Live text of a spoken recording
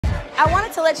I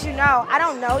wanted to let you know, I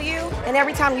don't know you, and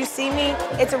every time you see me,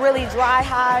 it's a really dry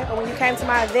hi, or when you came to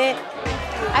my event.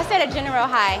 I said a general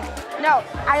hi. No,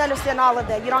 I understand all of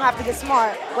that. You don't have to get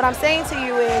smart. What I'm saying to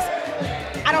you is,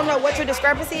 I don't know what your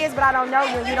discrepancy is, but I don't know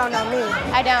you and you don't know me.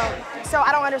 I don't. So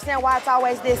I don't understand why it's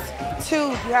always this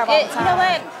two you have all the time. You know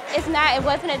what? It's not, it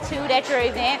wasn't a two at your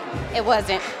event. It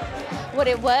wasn't. What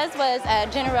it was a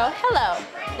general hello.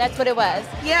 That's what it was.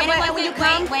 Yeah, and but when you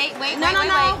come... Wait.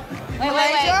 No.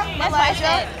 Malaysia. That's what I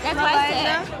said. That's what I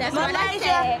said. That's what I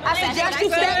said. I suggest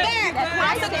you step back.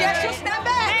 I suggest you step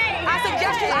back. I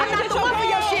suggest you, I'm not the one for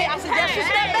your shit. I suggest you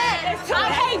step back.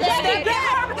 Hey, step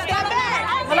back. Step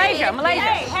back. Malaysia. No.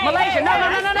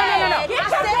 I said step back.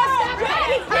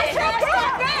 I said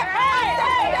step back.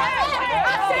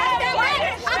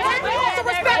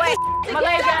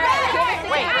 Malaysia.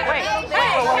 Wait.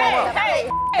 Whoa.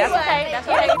 That's okay.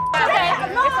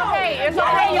 It's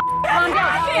okay.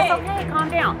 Calm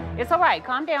down. It's all right.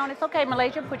 Calm down. It's okay,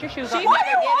 Malaysia. Put your shoes on. Take your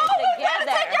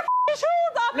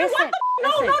shoes off. Listen.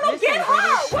 No, get her.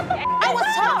 I was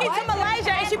talking to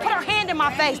Malaysia and she put her hand in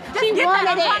my face. She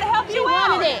wanted it. trying to help She you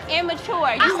wanted out. it.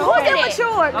 Immature. You Who's wanted it.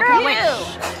 immature? Girl,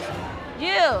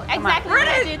 You. Exactly what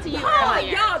I did to you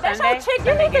earlier. Yo, that's your chick.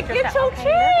 You need to get your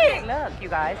chick. Look, you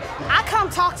guys. I come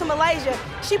talk to Malaysia.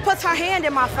 She puts her hand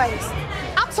in my face.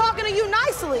 I'm talking to you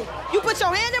nicely. You put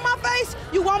your hand in my face,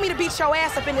 you want me to beat your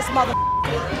ass up in this mother.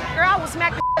 Girl, I will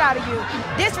smack the out of you.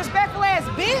 Disrespectful ass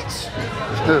bitch.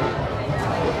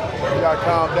 You gotta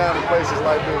calm down in places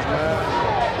like this,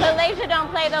 man. Malaysia don't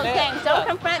play those games. Don't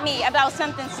confront me about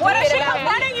something stupid. What is she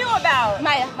confronting you about?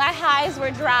 My highs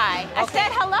were dry. I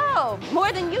said hello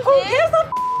more than you Who did. gives a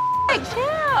Like,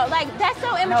 chill. Like, that's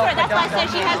so immature. That's why I said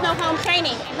she has no home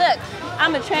training. Look,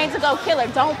 I'm a trained-to-go killer.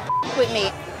 Don't with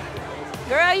me.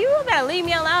 Girl, you better leave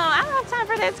me alone. I don't have time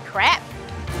for this crap.